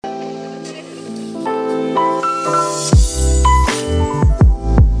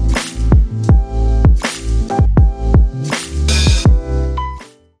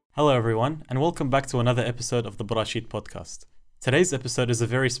everyone, and welcome back to another episode of the Barashit podcast. Today's episode is a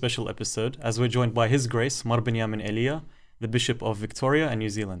very special episode as we're joined by His Grace Mar Binyamin Elia, the Bishop of Victoria and New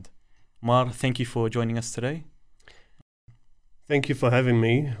Zealand. Mar, thank you for joining us today. Thank you for having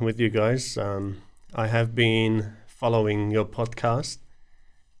me with you guys. I have been following your podcast,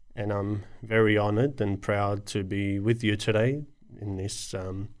 and I'm very honored and proud to be with you today in this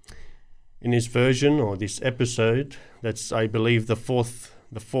version or this episode. That's, I believe, the fourth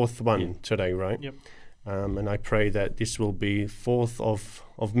one today, right? Yep. And I pray that this will be fourth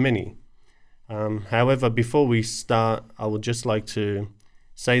of many. However, before we start, I would just like to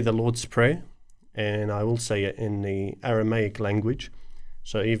say the Lord's Prayer, and I will say it in the Aramaic language.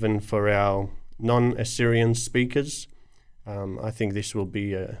 So even for our non-Assyrian speakers, I think this will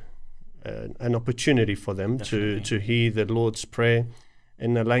be an opportunity for them to hear the Lord's Prayer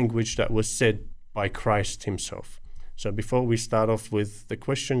in the language that was said by Christ himself. So before we start off with the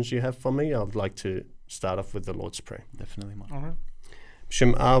questions you have for me, I would like to start off with the Lord's Prayer. Definitely, Mar. All right.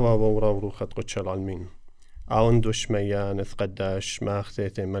 B'Shem Ava v'Uravruchat Qochal Almin. Aon dushmeya nethqaddash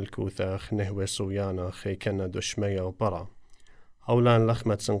ma'chtete malkuthach nehwe suyana khekana dushmeya bara. Haulan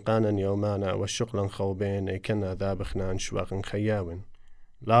lachmat sanqanan yawmana wa shuqlan khawbain ekana dhabakhna anshwaqan khayawin.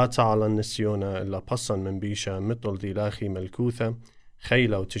 لا تعلى النسيون إلا بصا من بيشا مثل دلاخي ملكوثة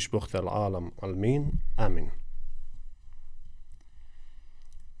خيلة وتشبخ العالم المين آمين.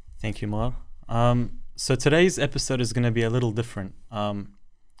 Thank you, Mar. So today's episode is going to be a little different. The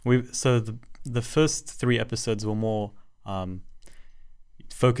first three episodes were more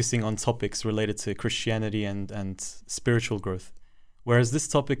focusing on topics related to Christianity and spiritual growth, whereas this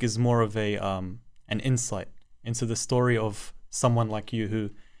topic is more of an insight into the story of someone like you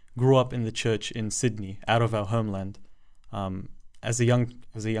who grew up in the church in Sydney, out of our homeland. As a young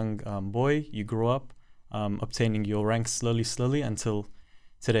boy, you grew up obtaining your ranks slowly until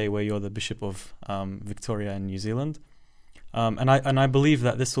today, where you're the Bishop of Victoria and New Zealand. And I believe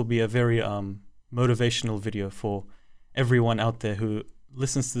that this will be a very motivational video for everyone out there who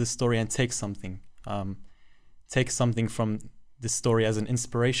listens to this story and takes something from this story as an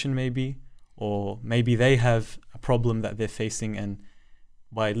inspiration, maybe, or maybe they have a problem that they're facing, and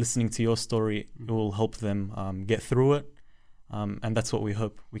by listening to your story, it will help them get through it. And that's what we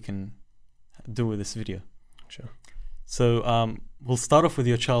hope we can do with this video. Sure. So we'll start off with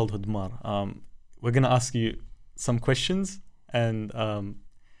your childhood, Mar. We're going to ask you some questions, and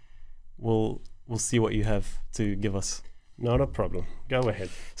we'll see what you have to give us. Not a problem. Go ahead.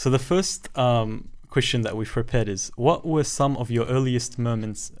 So the first question that we've prepared is, what were some of your earliest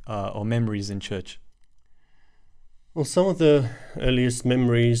moments or memories in church? Well, some of the earliest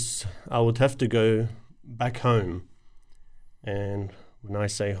memories, I would have to go back home. And when I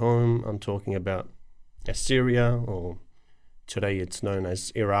say home, I'm talking about Assyria, or today it's known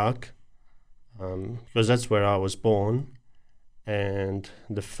as Iraq, because that's where I was born. And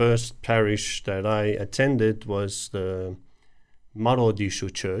the first parish that I attended was the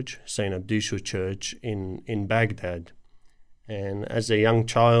Marodishu Church, Saint Abdishu Church in Baghdad. And as a young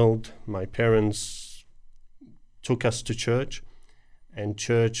child, my parents took us to church, and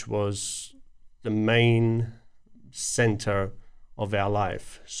church was the main center of our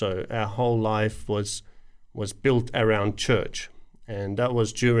life. So our whole life was built around church, and that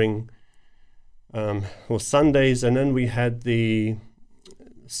was during Sundays, and then we had the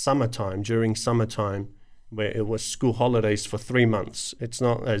during summertime, where it was school holidays for 3 months. It's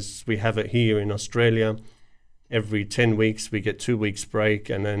not as we have it here in Australia. Every 10 weeks we get 2 weeks break,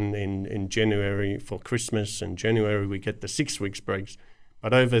 and then in January for Christmas and January we get the 6 weeks breaks.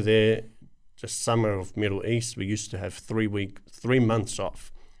 But over there, the summer of Middle East, we used to have 3 months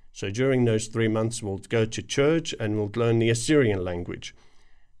off. So during those 3 months we'll go to church and we'll learn the Assyrian language.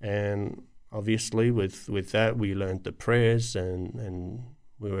 And obviously with that we learned the prayers, and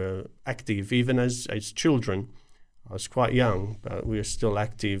we were active even as children. I was quite young, but we were still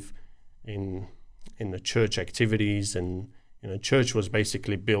active in the church activities, and church was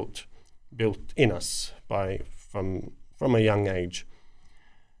basically built in us from a young age.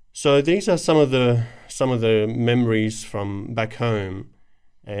 So these are some of the memories from back home.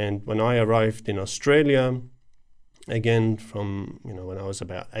 And when I arrived in Australia, again from when I was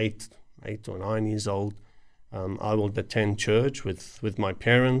about 8 or 9 years old, I would attend church with my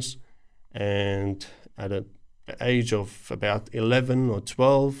parents, and at the age of about 11 or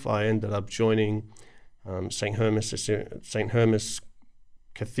 12, I ended up joining St. Hermas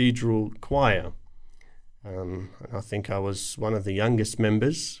Cathedral Choir. And I think I was one of the youngest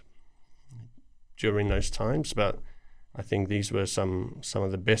members during those times, but I think these were some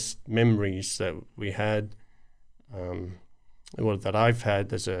of the best memories that we had that I've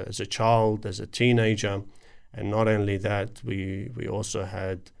had as a child, as a teenager. And not only that, we also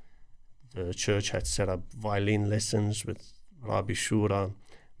had, the church had set up violin lessons with Rabbi Shura,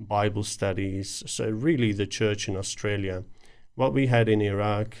 Bible studies. So really the church in Australia, what we had in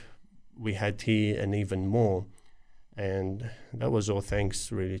Iraq, we had here and even more. And that was all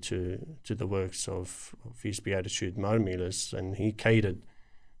thanks really to the works of His Beatitude Marmilas, and he catered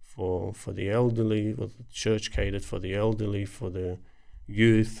for the elderly, the church catered for the elderly, for the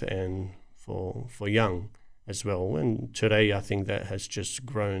youth, and for young as well. And today I think that has just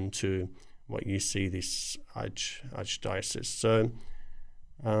grown to what you see, this archdiocese. So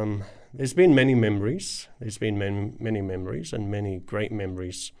there's been many memories. There's been many memories, and many great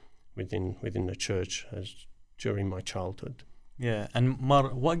memories within the church during my childhood. Yeah, and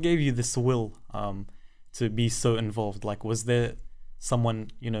Mar, what gave you this will to be so involved? Like, was there someone,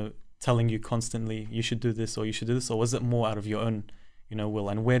 telling you constantly, you should do this or you should do this, or was it more out of your own, will?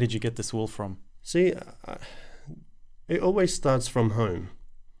 And where did you get this will from? See, it always starts from home.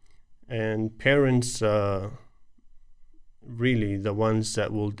 And parents are really the ones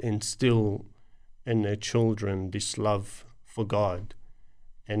that will instill in their children this love for God.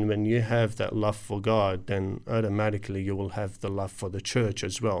 And when you have that love for God, then automatically you will have the love for the church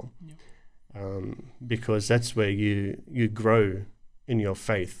as well. Yeah. Because that's where you grow in your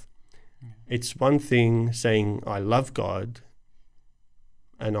faith. Yeah. It's one thing saying, I love God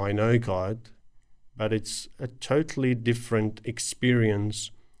and I know God, but it's a totally different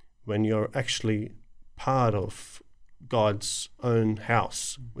experience when you're actually part of God's own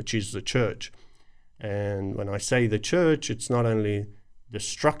house, which is the church. And when I say the church, it's not only the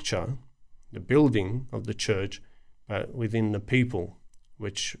structure, the building of the church, but within the people,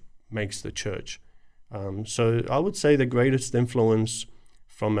 which makes the church. So I would say the greatest influence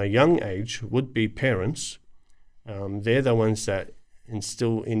from a young age would be parents. They're the ones that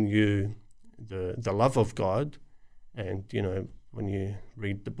instill in you the love of God. And, when you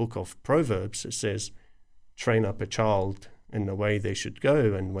read the book of Proverbs, it says, train up a child in the way they should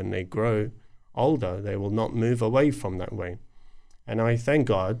go, and when they grow older, they will not move away from that way. And I thank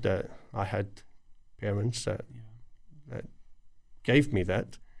God that I had parents that gave me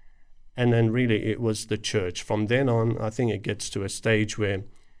that. And then really it was the church. From then on, I think it gets to a stage where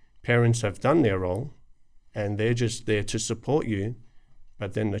parents have done their role and they're just there to support you,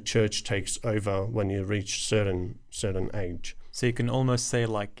 but then the church takes over when you reach certain age. So you can almost say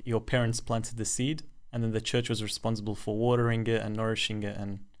like your parents planted the seed and then the church was responsible for watering it and nourishing it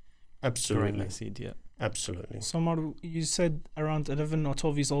and growing that seed. Yeah. Absolutely. So, Maru, you said around 11 or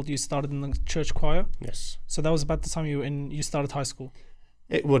 12 years old you started in the church choir? Yes. So that was about the time you started high school?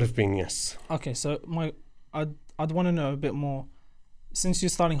 It would have been, yes. Okay, so I'd want to know a bit more. Since you're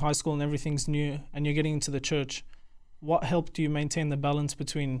starting high school and everything's new and you're getting into the church, what helped you maintain the balance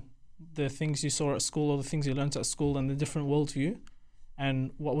between the things you saw at school or the things you learned at school and the different worldview,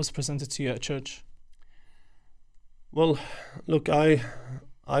 and what was presented to you at church? Well, look, I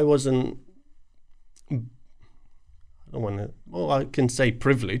wasn't... I can say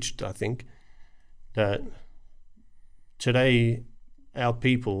privileged, I think, that today our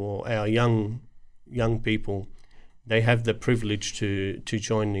people, or our young people, they have the privilege to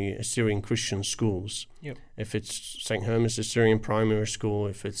join the Assyrian Christian schools. Yep. If it's St. Hermas Assyrian Primary School,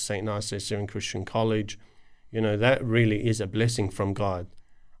 if it's St. Nasser Assyrian Christian College, that really is a blessing from God.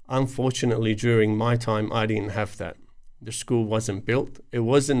 Unfortunately, during my time, I didn't have that. The school wasn't built. It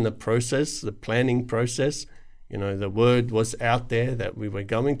was in the process, the planning process. The word was out there that we were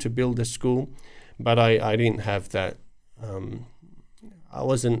going to build a school, but I didn't have that. I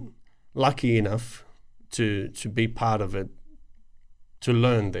wasn't lucky enough to be part of it, to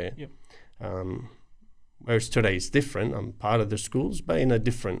learn there. Yep. Whereas today is different. I'm part of the schools, but in a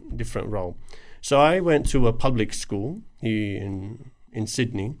different role. So I went to a public school here in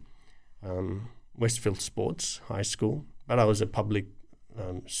Sydney, Westfield Sports High School, but I was a public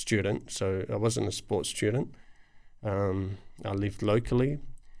student, so I wasn't a sports student. I lived locally.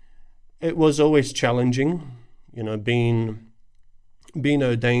 It was always challenging, being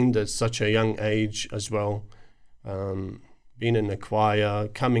ordained at such a young age as well, being in the choir,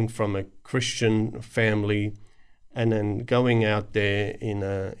 coming from a Christian family, and then going out there in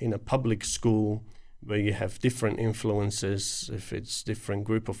a public school where you have different influences, if it's different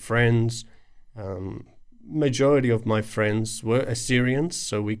group of friends. Majority of my friends were Assyrians,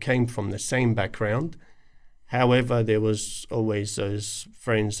 so we came from the same background. However, there was always those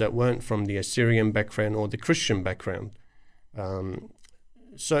friends that weren't from the Assyrian background or the Christian background.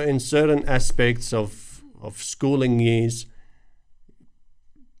 So in certain aspects of schooling years,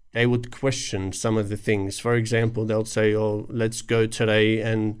 they would question some of the things. For example, they'll say, "Oh, let's go today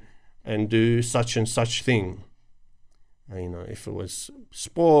and do such and such thing." You know, if it was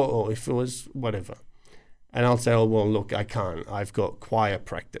sport or if it was whatever. And I'll say, "Oh, well, look, I can't. I've got choir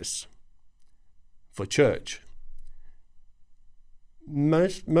practice for church."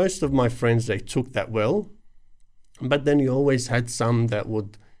 Most of my friends, they took that well, but then you always had some that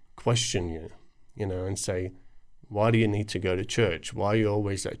would question you, you know, and say, "Why do you need to go to church? Why are you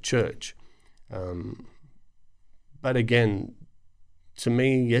always at church?" But again, to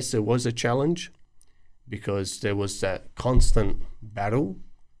me, yes, it was a challenge, because there was that constant battle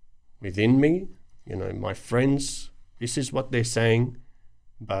within me. You know, my friends, this is what they're saying,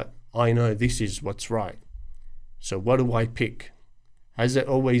 but I know this is what's right. So what do I pick? Has it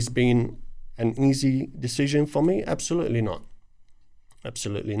always been an easy decision for me? Absolutely not.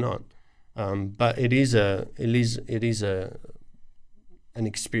 Absolutely not. But it is an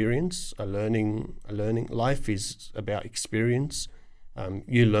experience, a learning. Life is about experience.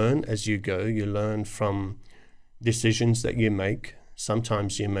 You learn as you go. You learn from decisions that you make.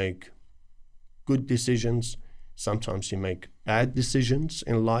 Sometimes you make good decisions. Sometimes you make bad decisions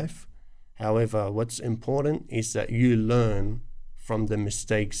in life. However, what's important is that you learn from the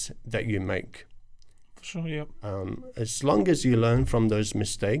mistakes that you make. For sure, yep. As long as you learn from those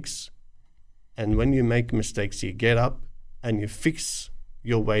mistakes, and when you make mistakes, you get up and you fix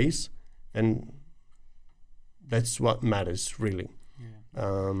your ways, and that's what matters, really.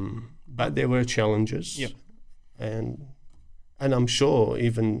 Yeah. But there were challenges, yep. and I'm sure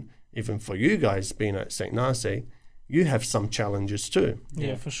even for you guys being at St. Narsey, you have some challenges too.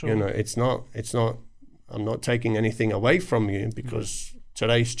 Yeah, for sure. You know, it's not. I'm not taking anything away from you, because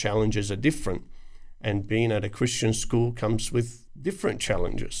today's challenges are different, and being at a Christian school comes with different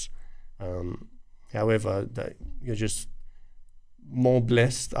challenges. However, that you're just more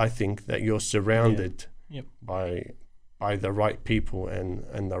blessed, I think, that you're surrounded by the right people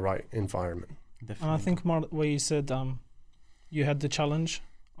and the right environment. Definitely. And I think, Mar, where you said you had the challenge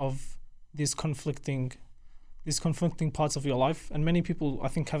of these conflicting parts of your life, and many people, I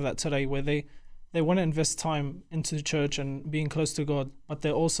think, have that today, where they want to invest time into the church and being close to God, but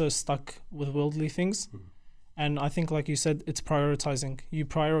they're also stuck with worldly things. And I think, like you said, it's prioritizing. You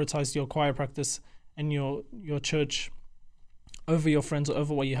prioritized your choir practice and your church over your friends or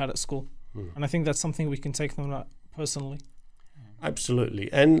over what you had at school. And I think that's something we can take from that personally.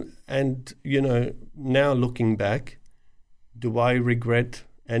 Absolutely. And you know, now looking back, do I regret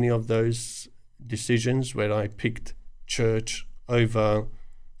any of those decisions where I picked church over,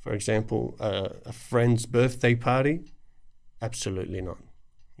 for example, a friend's birthday party? Absolutely not.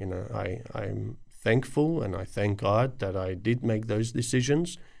 You know, I'm thankful, and I thank God that I did make those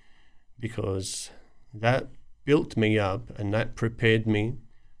decisions, because that built me up and that prepared me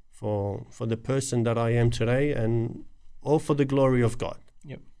for the person that I am today, and all for the glory of God.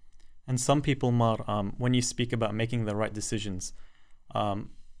 Yep. And some people, Mar, when you speak about making the right decisions,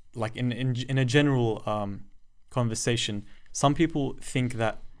 like in a general conversation, some people think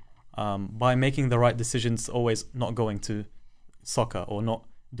that by making the right decisions, always not going to soccer or not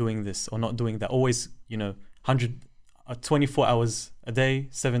doing this or not doing that, always, you know, 24 hours a day,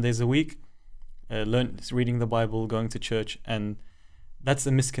 7 days a week, reading the Bible, going to church, and that's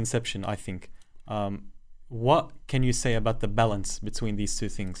a misconception, I think. What can you say about the balance between these two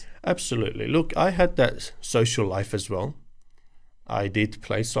things? Absolutely. Look, I had that social life as well. I did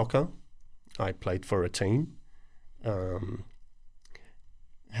play soccer. I played for a team.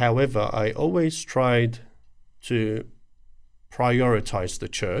 However, I always tried to prioritize the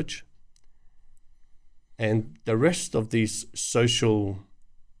church, and the rest of these social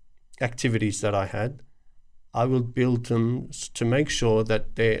activities that I had, I will build them to make sure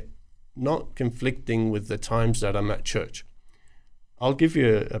that they're not conflicting with the times that I'm at church. I'll give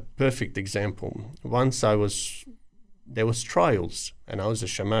you a perfect example. Once there was trials, and I was a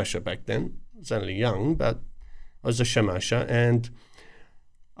shamasha back then. I was only young, but I was a shamasha, and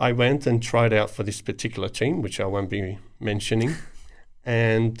I went and tried out for this particular team, which I won't be mentioning,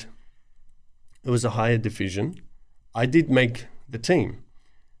 and it was a higher division. I did make the team,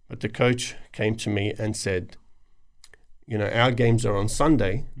 but the coach came to me and said, you know, our games are on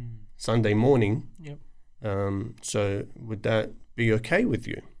Sunday morning. Yep. So would that be okay with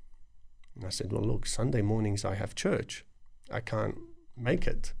you? And I said, well, look, Sunday mornings I have church. I can't make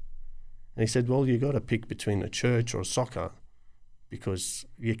it. And he said, well, you got to pick between a church or soccer, because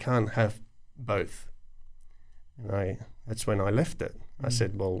you can't have both. And that's when I left it. I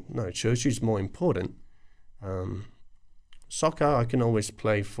said, well, no, church is more important. Soccer, I can always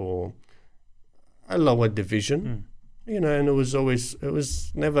play for a lower division, And it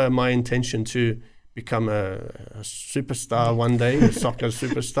was never my intention to become a superstar one day, a soccer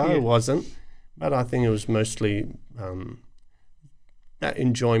superstar. Yeah. It wasn't. But I think it was mostly that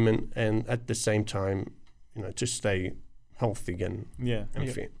enjoyment, and at the same time, to stay healthy and Yeah.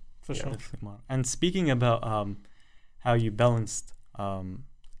 fit. For Yeah. sure. Definitely, Mark. And speaking about how you balanced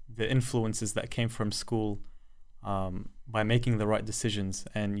the influences that came from school by making the right decisions,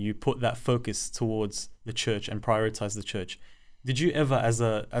 and you put that focus towards the church and prioritize the church, did you ever, as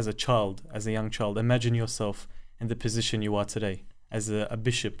a young child, imagine yourself in the position you are today as a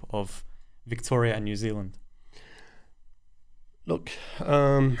bishop of Victoria and New Zealand? Look,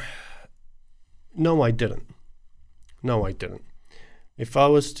 no, I didn't. If I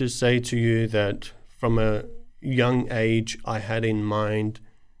was to say to you that from a young age I had in mind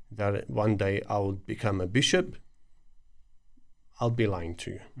that one day I would become a bishop, I'll be lying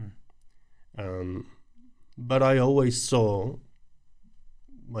to you. But I always saw,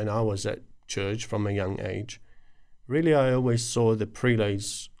 when I was at church from a young age, really I always saw the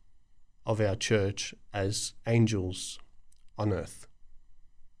prelates of our church as angels on earth.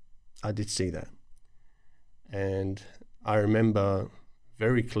 I did see that. And I remember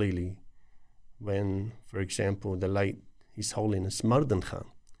very clearly when, for example, the late His Holiness Mardan Khan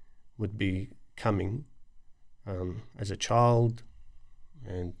would be coming as a child,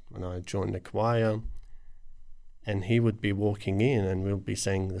 and when I joined the choir, and he would be walking in and we'll be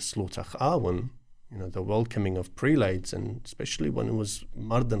saying the Slutach Awan, the welcoming of prelates, and especially when it was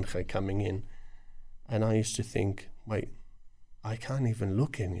Mardan Khan coming in. And I used to think, wait, I can't even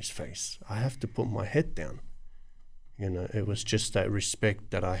look in his face. I have to put my head down. It was just that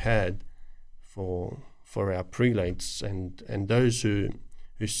respect that I had for our prelates and those who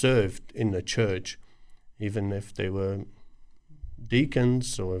served in the church, even if they were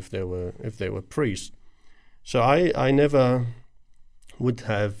deacons or if they were priests. So I never would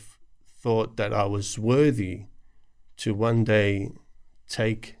have thought that I was worthy to one day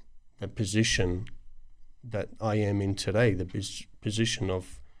take the position that I am in today, the position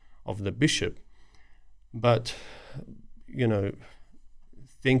of the bishop. But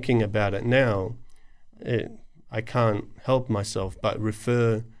thinking about it now, I can't help myself but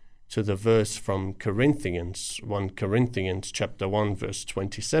refer to the verse from Corinthians, 1 Corinthians chapter 1 verse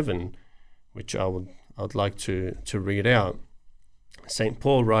 27, which I'd like to read out. St.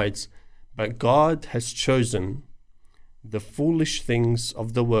 Paul writes, "But God has chosen the foolish things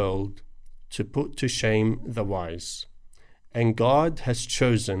of the world to put to shame the wise, and God has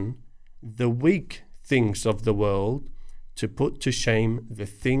chosen the weak things of the world to put to shame the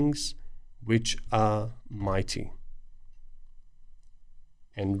things which are mighty."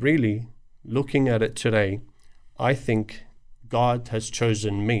 And really, looking at it today, I think God has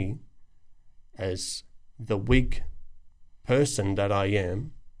chosen me as the weak person that I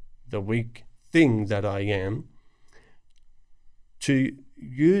am, the weak thing that I am, to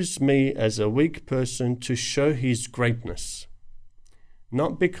use me as a weak person to show his greatness.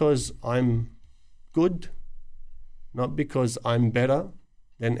 Not because I'm good, not because I'm better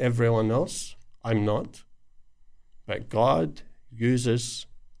than everyone else. I'm not. But God uses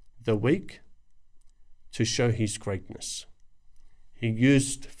the weak to show his greatness. He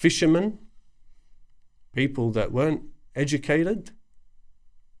used fishermen, people that weren't educated,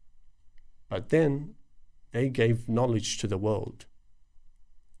 but then they gave knowledge to the world.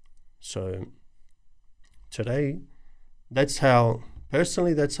 So today, that's how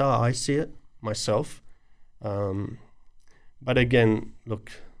I see it myself. But again,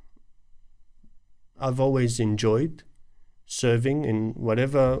 look, I've always enjoyed serving in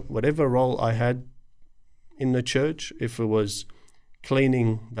whatever role I had in the church. If it was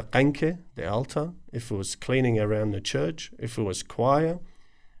cleaning the qanke, the altar, if it was cleaning around the church, if it was choir,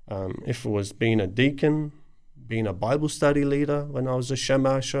 if it was being a deacon, being a Bible study leader when I was a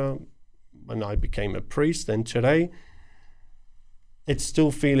shamasha, when I became a priest, and today it's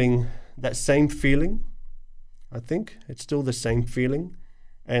still feeling that same feeling. I think it's still the same feeling,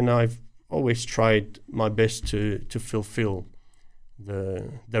 and I've always tried my best to fulfill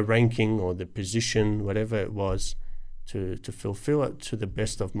the ranking or the position, whatever it was, to fulfill it to the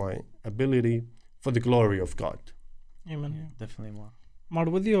best of my ability for the glory of God. Amen. Yeah, definitely more. Mar,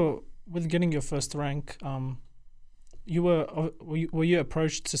 with getting your first rank, were you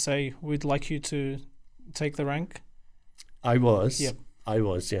approached to say we'd like you to take the rank? I was. Yep. I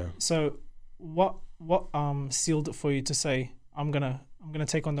was. Yeah. So what sealed it for you to say I'm gonna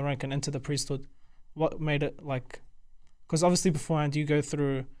take on the rank and enter the priesthood? What made it like? Because obviously beforehand you go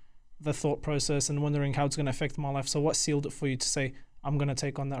through the thought process and wondering how it's going to affect my life. So what sealed it for you to say I'm going to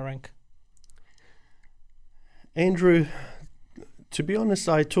take on that rank? Andrew, to be honest,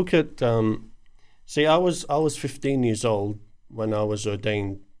 I took it. See, I was 15 years old when I was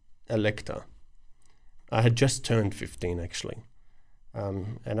ordained a lector. I had just turned 15 actually,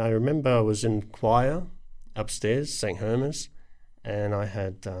 and I remember I was in choir upstairs, St. Hermas, and I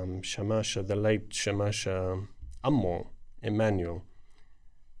had Shamasha, the late Shamasha Ammo Emmanuel.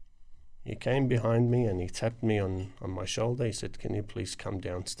 He came behind me and he tapped me on my shoulder. He said, "Can you please come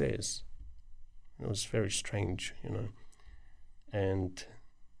downstairs?" It was very strange, you know. And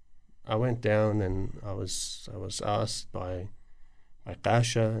I went down and I was asked by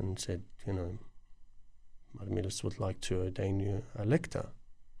Kasha and said, you know, Maramilis would like to ordain you a lector.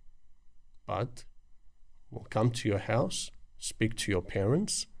 But we'll come to your house, speak to your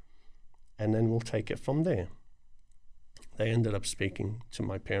parents, and then we'll take it from there. They ended up speaking to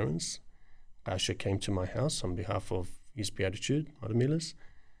my parents. Kasha came to my house on behalf of His Beatitude, Maramilis,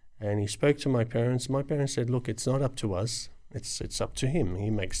 and he spoke to my parents. My parents said, look, it's not up to us. It's up to him. He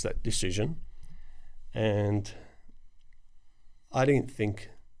makes that decision. And I didn't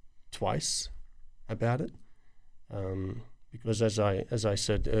think twice about it, because as I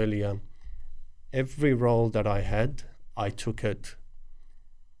said earlier, every role that I had, I took it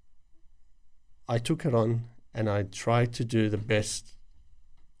on, and I tried to do the best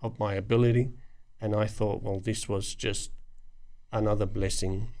of my ability. And I thought, well, this was just another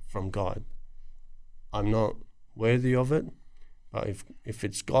blessing from God. I'm not worthy of it, but if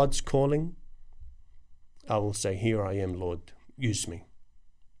it's God's calling, I will say, here I am, Lord, use me.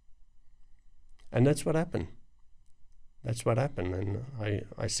 And that's what happened. And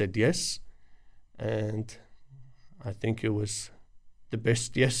I said yes, and I think it was the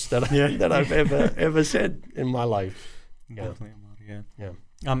best yes that I've ever said in my life. Yeah.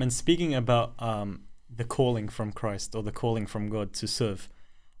 And speaking about the calling from Christ, or the calling from God to serve,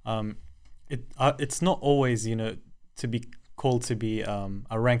 it's not always, you know, to be called to be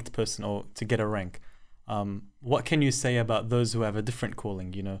a ranked person or to get a rank. What can you say about those who have a different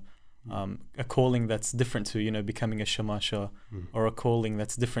calling, you know, a calling that's different to, you know, becoming a shamasha, or a calling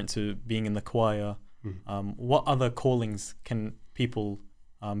that's different to being in the choir? What other callings can people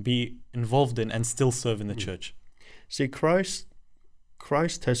be involved in and still serve in the church? See, Christ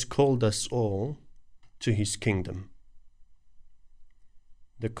has called us all to his kingdom.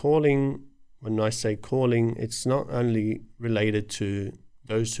 The calling, when I say calling, it's not only related to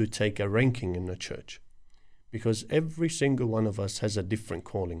those who take a ranking in the church, because every single one of us has a different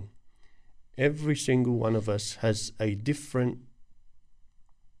calling. Every single one of us has a different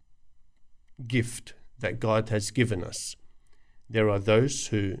gift that God has given us. There are those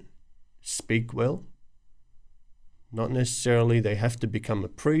who speak well. Not necessarily they have to become a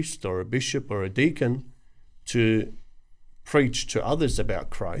priest or a bishop or a deacon to preach to others about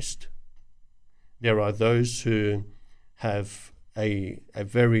Christ. There are those who have a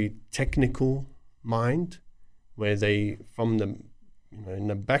very technical mind, where they, from the, you know, in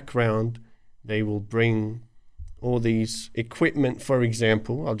the background, they will bring all these equipment, for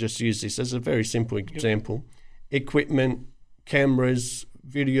example. I'll just use this as a very simple example. Equipment, cameras,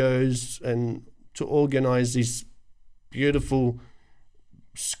 videos, and to organize this beautiful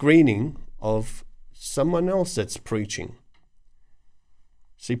screening of someone else that's preaching.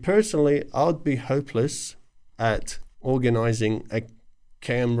 See, personally, I'd be hopeless at organizing a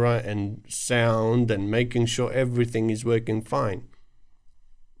camera and sound and making sure everything is working fine.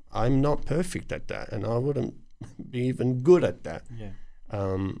 I'm not perfect at that, and I wouldn't be even good at that.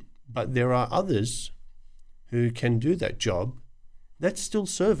 But there are others who can do that job. That's still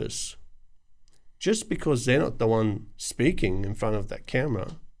service. Just because they're not the one speaking in front of that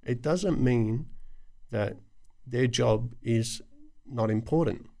camera, it doesn't mean that their job is not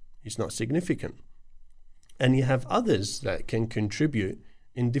important, it's not significant. And you have others that can contribute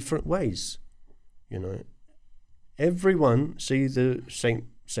in different ways. You know, everyone, see, the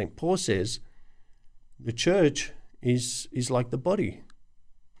St. Paul says, the church is like the body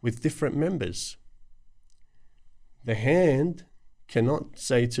with different members. The hand cannot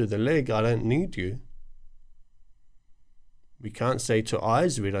say to the leg, I don't need you. We can't say to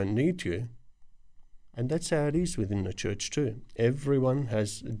eyes, we don't need you. And that's how it is within the church too. Everyone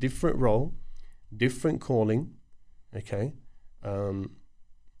has a different role, different calling, okay?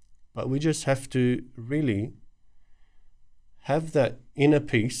 But we just have to really have that inner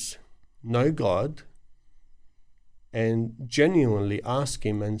peace, know God, and genuinely ask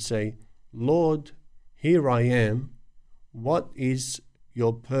him and say, Lord, here I am. What is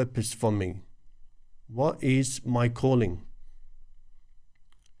your purpose for me? What is my calling?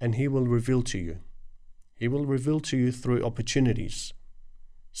 And he will reveal to you. He will reveal to you through opportunities.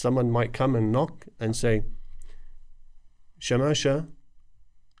 Someone might come and knock and say, Shamasha,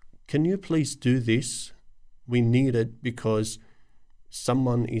 can you please do this? We need it because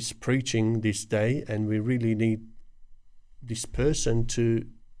someone is preaching this day and we really need this person to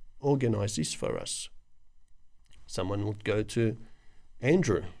organize this for us. Someone would go to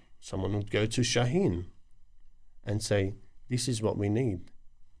Andrew, someone would go to Shaheen and say, this is what we need.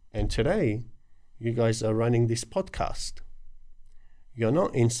 And today, you guys are running this podcast. You're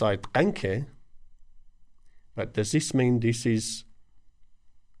not inside Qanke, but does this mean this is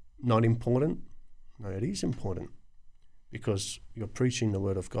not important? No, it is important because you're preaching the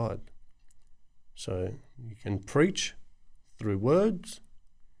word of God. So you can preach through words,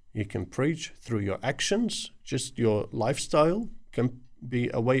 you can preach through your actions, just your lifestyle can be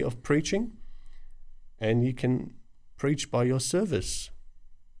a way of preaching, and you can preach by your service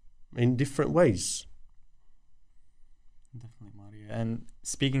in different ways. Definitely, Mario. And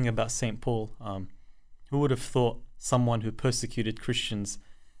speaking about St. Paul, who would have thought someone who persecuted Christians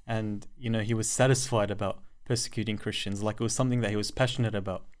and, he was satisfied about persecuting Christians, like it was something that he was passionate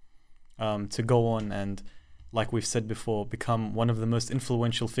about, to go on and, like we've said before, become one of the most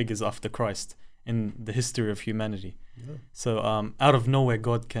influential figures after Christ in the history of humanity. Yeah. So out of nowhere,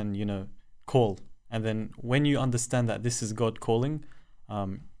 God can, call. And then when you understand that this is God calling,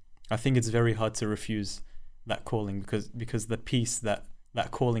 I think it's very hard to refuse that calling because the peace that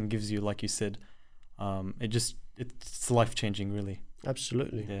calling gives you, like you said, it's life-changing, really.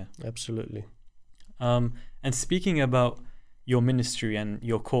 Absolutely. Yeah. Absolutely. And speaking about your ministry and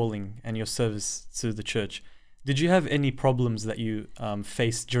your calling and your service to the church, did you have any problems that you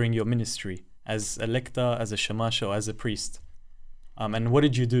faced during your ministry as a lector, as a shamasha, or as a priest? And what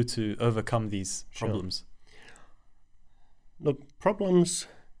did you do to overcome these problems? Sure. Look, problems,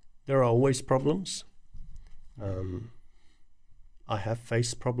 there are always problems. I have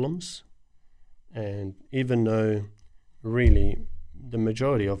faced problems, and even though really the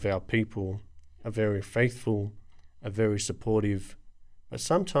majority of our people are very faithful, are very supportive, but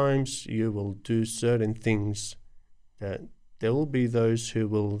sometimes you will do certain things that there will be those who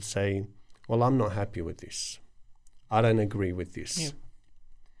will say, well, I'm not happy with this. I don't agree with this. Yeah.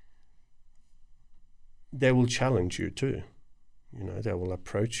 They will challenge you too. They will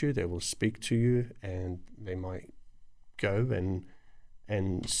approach you, they will speak to you, and they might go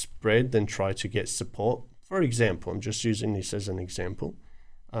and spread and try to get support. For example, I'm just using this as an example.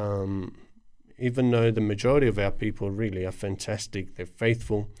 Even though the majority of our people really are fantastic, they're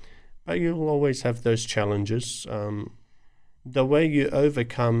faithful, but you'll always have those challenges. The way you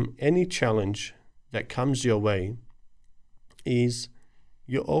overcome any challenge that comes your way is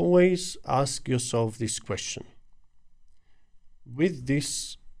you always ask yourself this question. With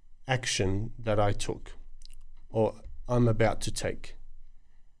this action that I took, or I'm about to take,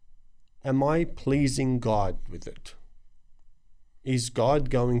 am I pleasing God with it? Is God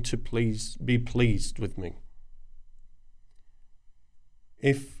going to be pleased with me?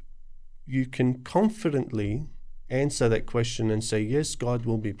 If you can confidently answer that question and say, yes, God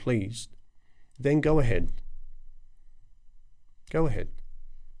will be pleased, then go ahead. Go ahead.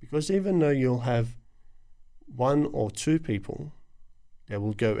 Because even though you'll have one or two people that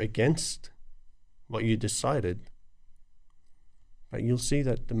will go against what you decided, but you'll see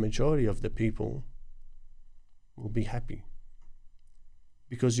that the majority of the people will be happy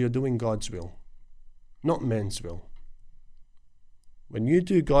because you're doing God's will, not man's will. When you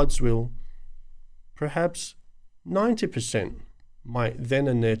do God's will, perhaps 90% might then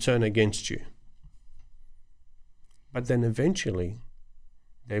and there turn against you. But then eventually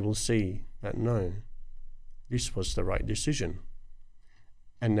they will see that no, this was the right decision,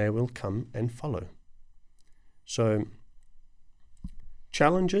 and they will come and follow. So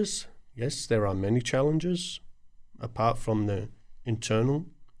challenges, yes, there are many challenges apart from the internal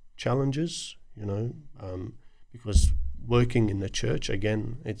challenges, because working in the church,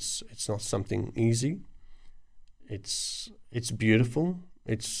 again, it's not something easy. It's beautiful.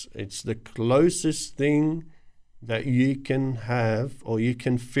 It's the closest thing that you can have or you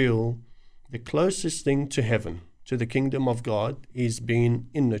can feel. The closest thing to heaven, to the kingdom of God, is being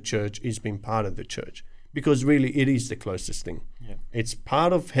in the church, is being part of the church. Because really it is the closest thing. Yeah. It's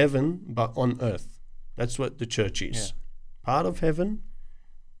part of heaven, but on earth. That's what the church is. Yeah. Part of heaven,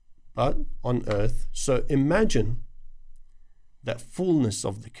 but on earth. So imagine that fullness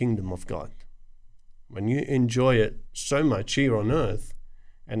of the kingdom of God. When you enjoy it so much here on earth,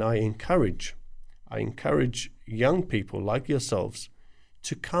 and I encourage young people like yourselves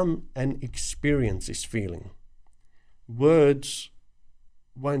to come and experience this feeling. Words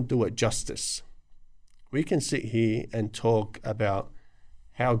won't do it justice. We can sit here and talk about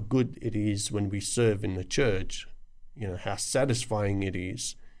how good it is when we serve in the church, how satisfying it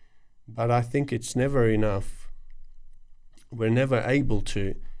is. But I think it's never enough. We're never able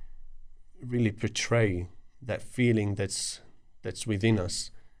to really portray that feeling that's within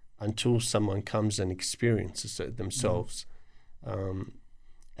us until someone comes and experiences it themselves.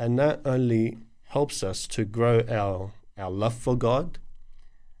 And that only helps us to grow our love for God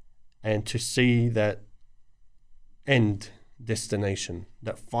and to see that end destination,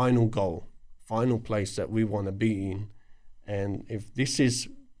 that final goal, final place that we want to be in. And if this is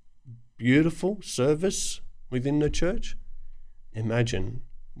beautiful service within the church, imagine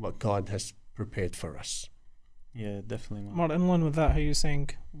what God has prepared for us. Yeah, definitely, man. Mark, in line with that, how you're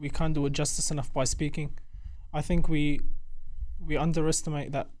saying we can't do it justice enough by speaking. I think we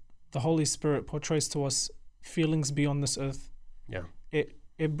underestimate that the Holy Spirit portrays to us feelings beyond this earth. Yeah.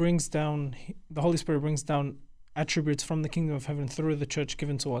 It brings down, the Holy Spirit brings down attributes from the kingdom of heaven through the church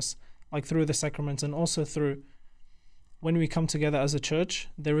given to us, like through the sacraments, and also through when we come together as a church,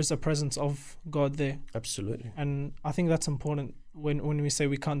 there is a presence of God there. Absolutely. And I think that's important when we say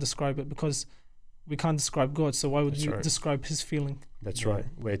we can't describe it, because we can't describe God, so why would That's we right. describe his feeling? That's Yeah. right.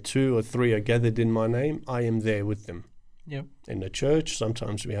 Where 2 or 3 are gathered in my name, I am there with them. Yeah. In the church,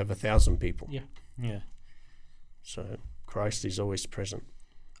 sometimes we have 1,000 people. Yeah. Yeah. So Christ is always present.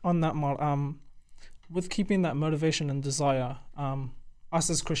 On that, Mark, with keeping that motivation and desire, us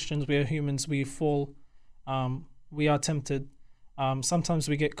as Christians, we are humans, we fall, we are tempted. Sometimes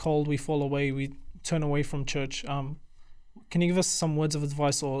we get cold, we fall away, we turn away from church. Can you give us some words of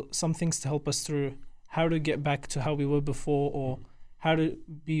advice or some things to help us through how to get back to how we were before, or how to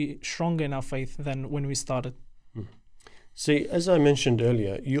be stronger in our faith than when we started? See, as I mentioned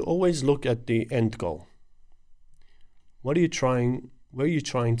earlier, you always look at the end goal. Where are you trying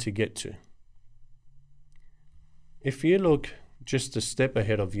to get to? If you look just a step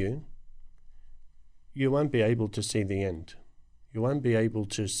ahead of you, you won't be able to see the end. You won't be able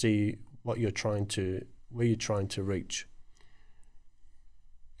to see where you're trying to reach.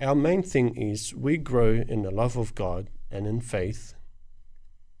 Our main thing is we grow in the love of God and in faith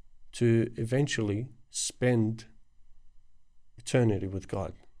to eventually spend eternity with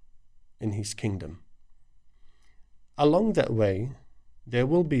God in his kingdom. Along that way, there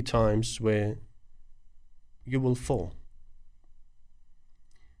will be times where you will fall.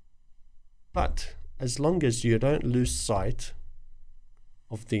 But as long as you don't lose sight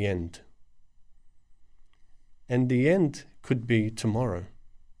of the end, and the end could be tomorrow.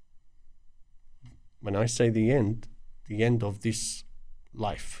 When I say the end of this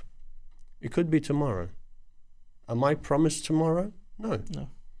life, it could be tomorrow. Am I promised tomorrow? No.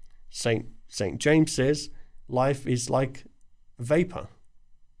 Saint James says life is like vapor.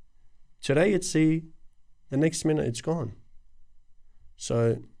 Today it's the next minute it's gone.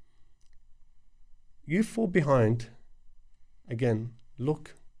 So you fall behind, again,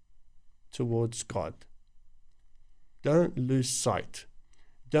 look towards God. Don't lose sight.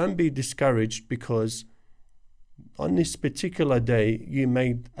 Don't be discouraged because on this particular day you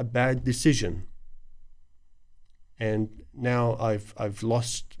made a bad decision and now I've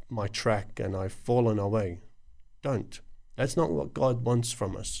lost my track and I've fallen away. Don't. That's not what God wants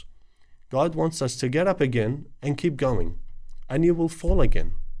from us. God wants us to get up again and keep going, and you will fall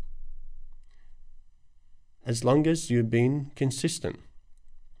again. As long as you've been consistent,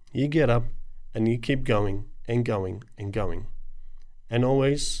 you get up and you keep going and going and going. And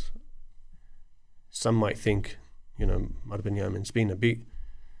always, some might think, Marbenjamin's been a bit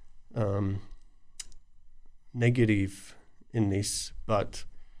negative in this, but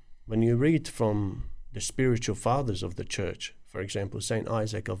when you read from the spiritual fathers of the church, for example, Saint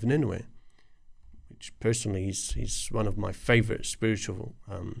Isaac of Nineveh, which personally is one of my favorite spiritual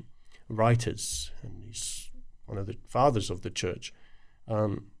writers, and he's one of the fathers of the church.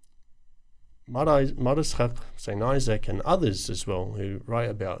 Marischak, Saint Isaac, and others as well who write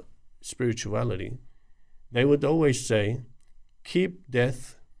about spirituality, they would always say, keep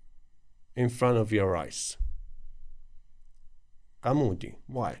death in front of your eyes. Kamudi.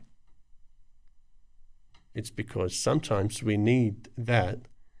 Why? It's because sometimes we need that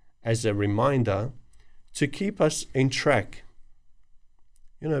as a reminder to keep us in track.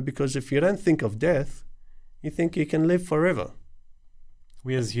 Because if you don't think of death, you think you can live forever.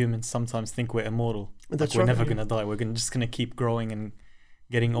 We as humans sometimes think we're immortal. That's like we're right. never going to die. We're just going to keep growing and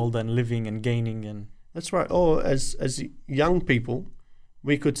getting older and living and gaining. And That's right. Or as young people,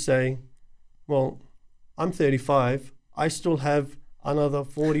 we could say, well, I'm 35. I still have another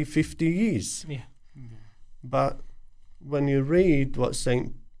 40, 50 years. Yeah. But when you read what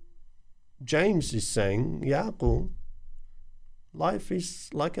St. James is saying, Yaqub, life is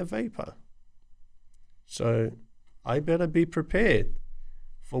like a vapor. So I better be prepared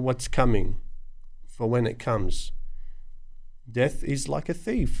for what's coming, for when it comes. Death is like a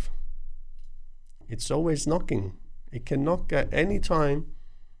thief. It's always knocking. It can knock at any time.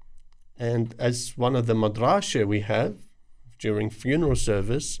 And as one of the madrasha we have during funeral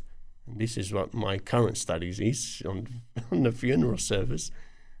service, and this is what my current studies is on the funeral service,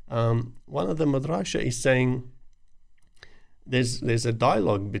 one of the madrasha is saying there's a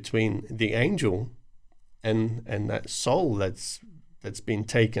dialogue between the angel and that soul that's been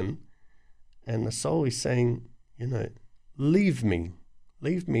taken, and the soul is saying, leave me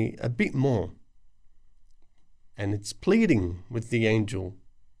a bit more. And it's pleading with the angel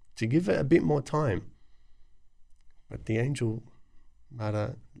to give it a bit more time. But the angel,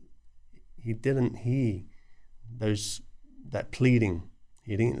 he didn't hear that pleading.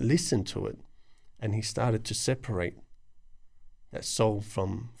 He didn't listen to it. And he started to separate that soul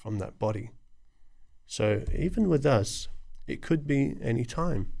from that body. So even with us, it could be any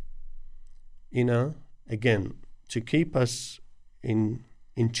time. Again, to keep us in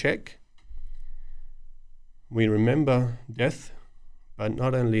check, we remember death, but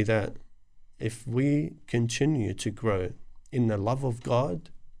not only that, if we continue to grow in the love of God,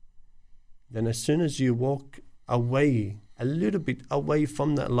 then as soon as you walk away, a little bit away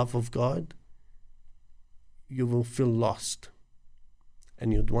from that love of God, you will feel lost.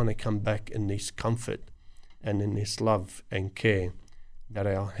 And you'd want to come back in this comfort and in this love and care that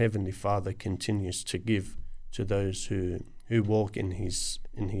our Heavenly Father continues to give to those who walk in His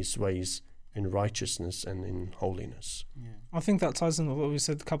ways, in righteousness and in holiness. Yeah. I think that ties in with what we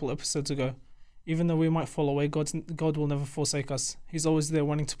said a couple of episodes ago. Even though we might fall away, God will never forsake us. He's always there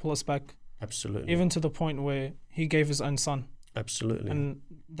wanting to pull us back. Absolutely. Even to the point where He gave His own Son. Absolutely. And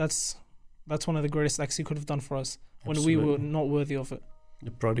that's one of the greatest acts He could have done for us. Absolutely. When we were not worthy of it.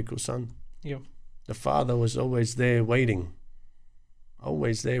 The prodigal son. Yeah. The father was always there waiting.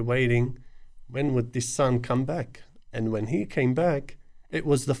 Always there waiting. When would this son come back? And when he came back, it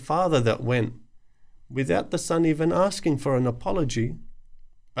was the father that went, without the son even asking for an apology.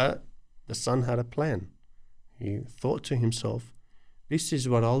 But the son had a plan. He thought to himself, this is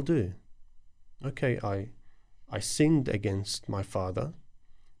what I'll do. Okay, I sinned against my father,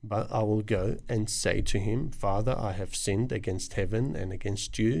 but I will go and say to him, Father, I have sinned against heaven and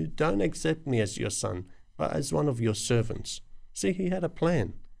against you. Don't accept me as your son, but as one of your servants. See, he had a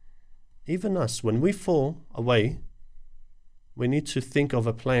plan. Even us, when we fall away, we need to think of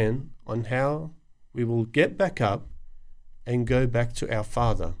a plan on how we will get back up and go back to our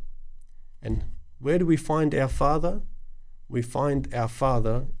Father. And where do we find our Father? We find our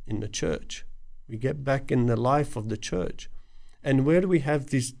Father in the church. We get back in the life of the church. And where do we have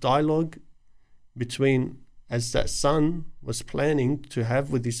this dialogue between, as that son was planning to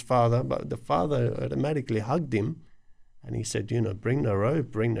have with his father, but the father automatically hugged him and he said, bring the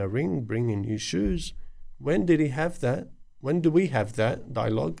robe, bring the ring, bring your new shoes. When did he have that? When do we have that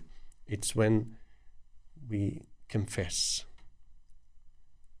dialogue? It's when we confess.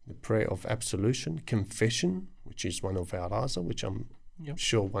 The prayer of absolution, confession, which is one of our rasa, which I'm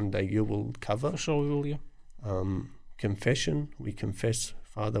sure one day you will cover. For sure we will, yeah. Confession, we confess,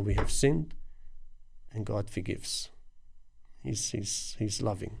 Father, we have sinned, and God forgives. He's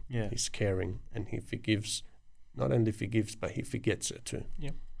loving, He's caring, and He forgives. Not only forgives, but He forgets it too.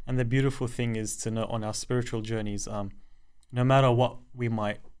 Yeah. And the beautiful thing is to know on our spiritual journeys, no matter what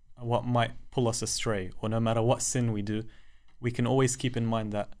might pull us astray, or no matter what sin we do, we can always keep in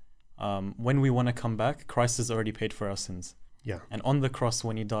mind that when we want to come back, Christ has already paid for our sins. Yeah. And on the cross,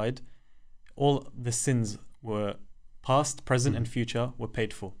 when He died, all the sins were past, present, and future were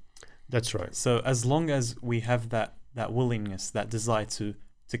paid for. That's right. So as long as we have that willingness, that desire to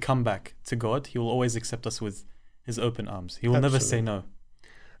come back to God, He will always accept us with His open arms. He will never say no.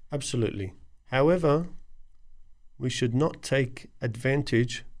 Absolutely. However, we should not take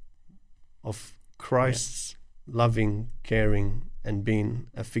advantage of Christ's loving, caring, and being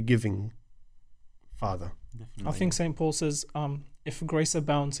a forgiving Father. Definitely. I think St. Paul says, if grace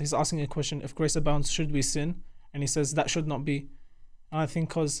abounds, he's asking a question, if grace abounds, should we sin? And he says that should not be. And I think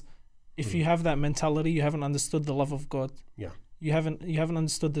because if you have that mentality, you haven't understood the love of God. Yeah. You haven't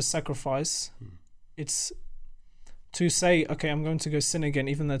understood the sacrifice. It's to say, okay, I'm going to go sin again,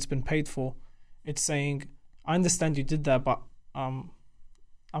 even though it's been paid for. It's saying, I understand you did that, but I'm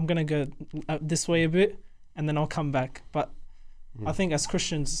going to go this way a bit, and then I'll come back. But I think as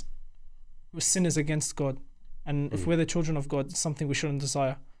Christians, we're sinners against God. And if we're the children of God, it's something we shouldn't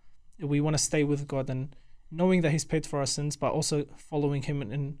desire. We want to stay with God and knowing that He's paid for our sins, but also following Him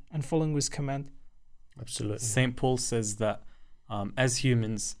and following His command. Absolutely. St. Paul says that as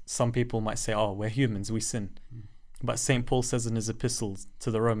humans, some people might say, oh, we're humans, we sin. But St. Paul says in his epistles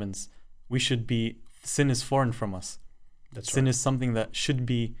to the Romans, sin is foreign from us. That's Sin right. is something that shouldn't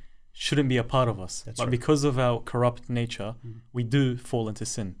be a part of us. That's but right. because of our corrupt nature, Mhm. we do fall into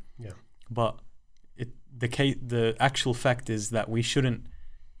sin. Yeah. But the actual fact is that we shouldn't,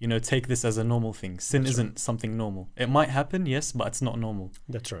 take this as a normal thing. Sin That's isn't something normal. It might happen, yes, but it's not normal.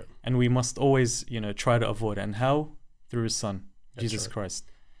 That's right. And we must always, try to avoid it. And how? Through his son, That's Jesus right.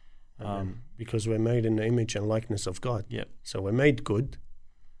 Christ. Because we're made in the image and likeness of God. Yep. So we're made good,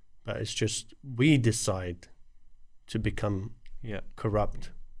 but it's just we decide to become Yeah.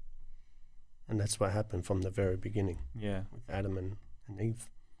 corrupt. And that's what happened from the very beginning Yeah. with Adam and Eve.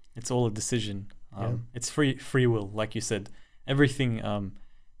 It's all a decision. Yeah. It's free will, like you said. Everything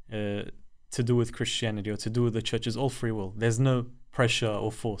to do with Christianity or to do with the church is all free will. There's no pressure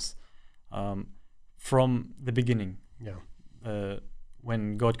or force. From the beginning, Yeah.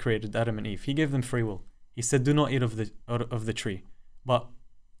 when God created Adam and Eve, He gave them free will. He said, "Do not eat of the tree," but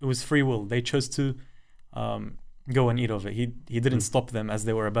it was free will. They chose to go and eat of it. He didn't stop them as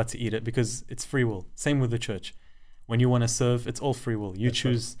they were about to eat it because it's free will. Same with the church. When you want to serve, it's all free will. You That's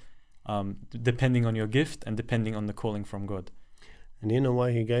choose depending on your gift and depending on the calling from God. And you know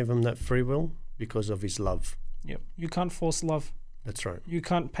why he gave them that free will? Because of his love. Yep. You can't force love. That's right. You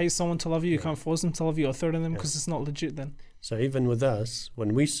can't pay someone to love you. You Yeah. can't force them to love you or threaten them Yeah. because it's not legit then. So even with us,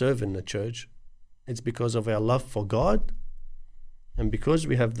 when we serve in the church, it's because of our love for God. And because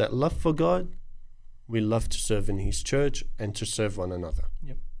we have that love for God, we love to serve in his church and to serve one another.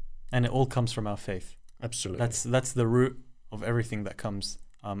 And it all comes from our faith. Absolutely. That's the root of everything that comes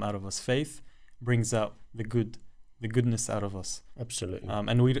out of us. Faith brings out the goodness out of us. Absolutely.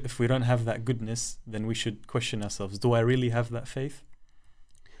 And if we don't have that goodness, then we should question ourselves. Do I really have that faith?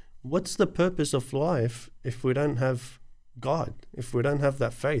 What's the purpose of life if we don't have God, if we don't have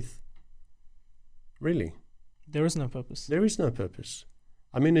that faith? Really, There is no purpose. there is no purpose.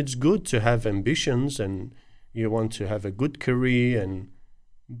 I mean, it's good to have ambitions and you want to have a good career,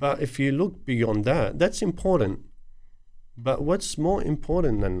 but if you look beyond that, that's important. But what's more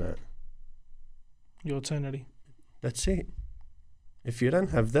important than that? Your eternity. That's it. If you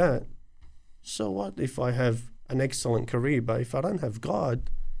don't have that, so what if I have an excellent career, but if I don't have God,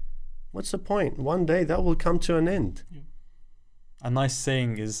 what's the point? One day that will come to an end. A nice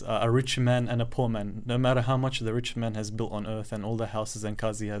saying is a rich man and a poor man, no matter how much the rich man has built on earth and all the houses and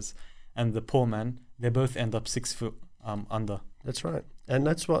cars he has, and the poor man, they both end up 6 foot under. That's right. And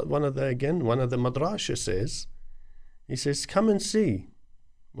that's what one of the madrasha says. He says, come and see.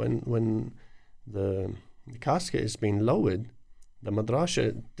 When the casket has been lowered, the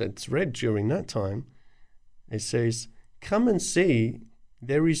madrasha that's read during that time, it says, come and see,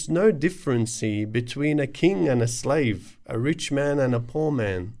 there is no difference between a king and a slave, a rich man and a poor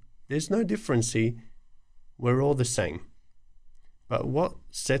man. There's no difference. We're all the same. But what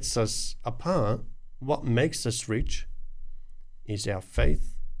sets us apart, what makes us rich, is our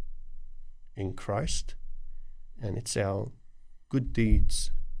faith in Christ, and it's our good deeds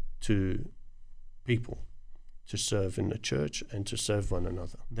to people, to serve in the church and to serve one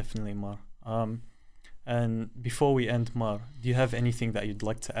another. Definitely, Mar. And before we end, Mar, do you have anything that you'd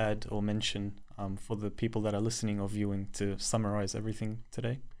like to add or mention for the people that are listening or viewing to summarize everything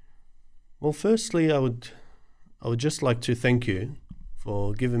today? Well, firstly, I would just like to thank you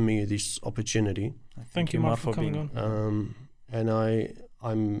for giving me this opportunity. Thank you, Mark, for coming on. And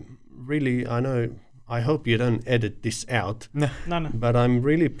I'm really, I hope you don't edit this out, No. but I'm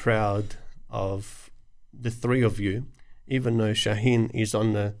really proud of the three of you, even though Shaheen is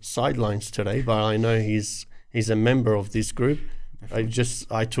on the sidelines today, but I know he's a member of this group.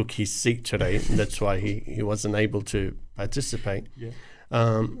 I took his seat today, and that's why he wasn't able to participate. Yeah.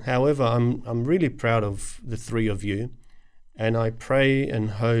 However, I'm really proud of the three of you, and I pray and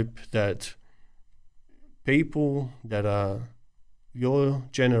hope that people that are your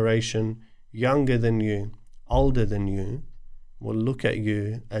generation, younger than you, older than you, will look at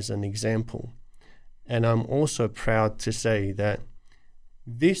you as an example. And I'm also proud to say that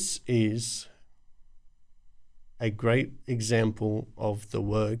this is a great example of the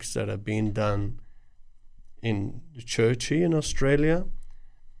works that are being done in the church here in Australia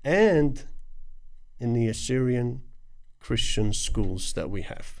and in the Assyrian Christian schools that we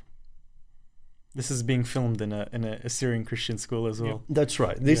have. This is being filmed in a Assyrian Christian school as well. That's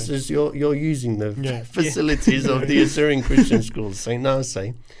right. This Yeah. is you're using the Yeah. facilities of the Assyrian Christian schools, St.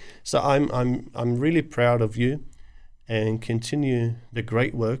 Nasai. So I'm really proud of you, and continue the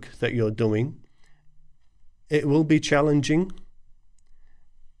great work that you're doing. It will be challenging.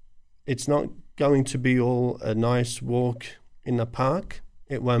 It's not going to be all a nice walk in the park.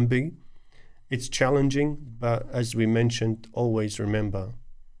 It won't be. It's challenging, but as we mentioned, always remember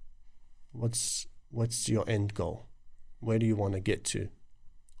what's your end goal? Where do you want to get to?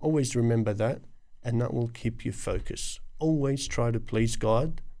 Always remember that, and that will keep you focused. Always try to please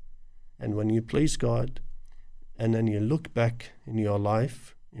God, and when you please God, and then you look back in your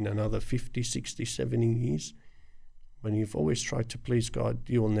life in another 50, 60, 70 years, when you've always tried to please God,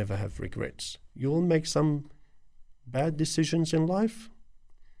 you will never have regrets. You will make some bad decisions in life,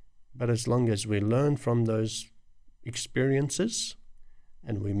 but as long as we learn from those experiences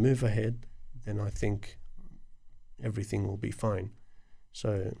and we move ahead, then I think everything will be fine.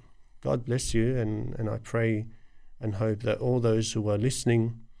 So God bless you, and I pray and hope that all those who are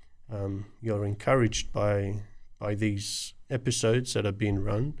listening, you're encouraged by these episodes that are being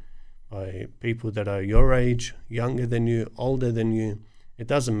run by people that are your age, younger than you, older than you. It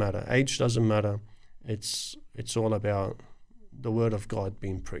doesn't matter. Age doesn't matter. It's all about the word of God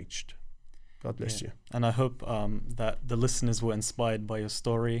being preached. God bless you. And I hope that the listeners were inspired by your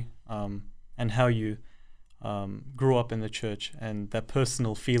story and how you grew up in the church, and that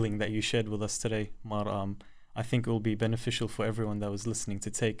personal feeling that you shared with us today, Mar. I think it will be beneficial for everyone that was listening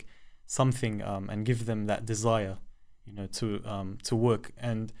to take something and give them that desire, to work.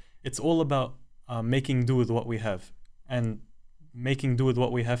 And it's all about making do with what we have, and making do with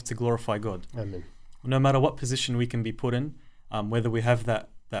what we have to glorify God. Amen. No matter what position we can be put in, whether we have that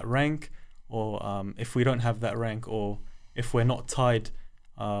rank, or if we don't have that rank, or if we're not tied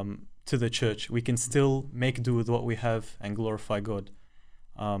to the church, we can still make do with what we have and glorify God.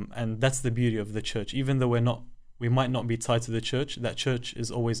 And that's the beauty of the church. Even though we might not be tied to the church, that church is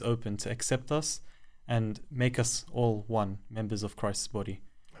always open to accept us and make us all one, members of Christ's body.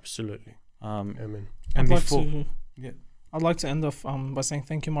 Absolutely. Amen. I'd And like to end off by saying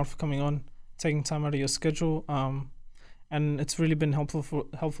thank you, Mar, for coming on, taking time out of your schedule. And it's really been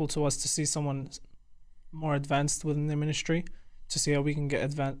helpful to us to see someone more advanced within their ministry, to see how we can get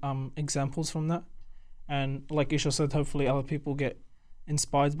examples from that. And like Isha said, hopefully other people get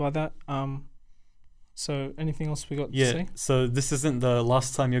inspired by that. So anything else we got to say? So this isn't the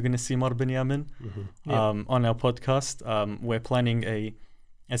last time you're going to see Mar Binyamin on our podcast. We're planning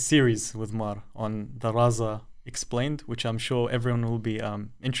a series with Mar on the Raza Explained, which I'm sure everyone will be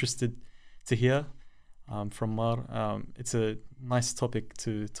interested to hear from Mar. It's a nice topic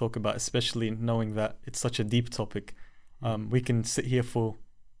to talk about, especially knowing that it's such a deep topic. We can sit here for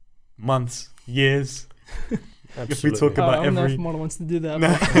months, years. If we talk about I don't know if Mar wants to do that.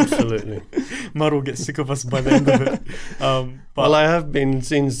 Absolutely. Mar will get sick of us by the end of it. Well, I have been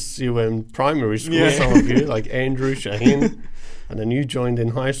since you were in primary school, some of you, like Andrew, Shaheen, and then you joined in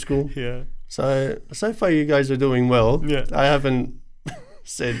high school. Yeah. So far you guys are doing well. Yeah. I haven't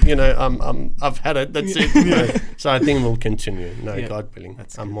said, I've had it, that's it. No. So I think we'll continue. God willing.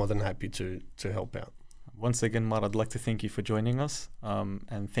 I'm more than happy to help out. Once again, Mar, I'd like to thank you for joining us,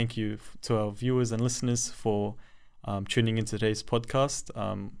 and thank you to our viewers and listeners for tuning in today's podcast.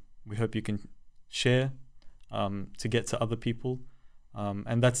 We hope you can share to get to other people,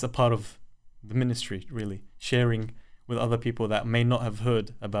 and that's a part of the ministry, really, sharing with other people that may not have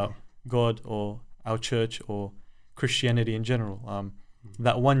heard about God or our church or Christianity in general.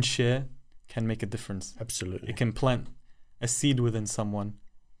 That one share can make a difference. Absolutely. It can plant a seed within someone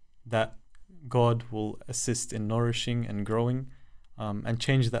that God will assist in nourishing and growing, and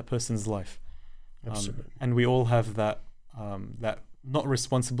change that person's life. Absolutely. And we all have that not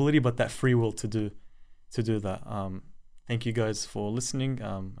responsibility, but that free will to do that. Thank you guys for listening,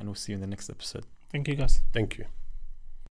 and we'll see you in the next episode. Thank you, guys. Thank you.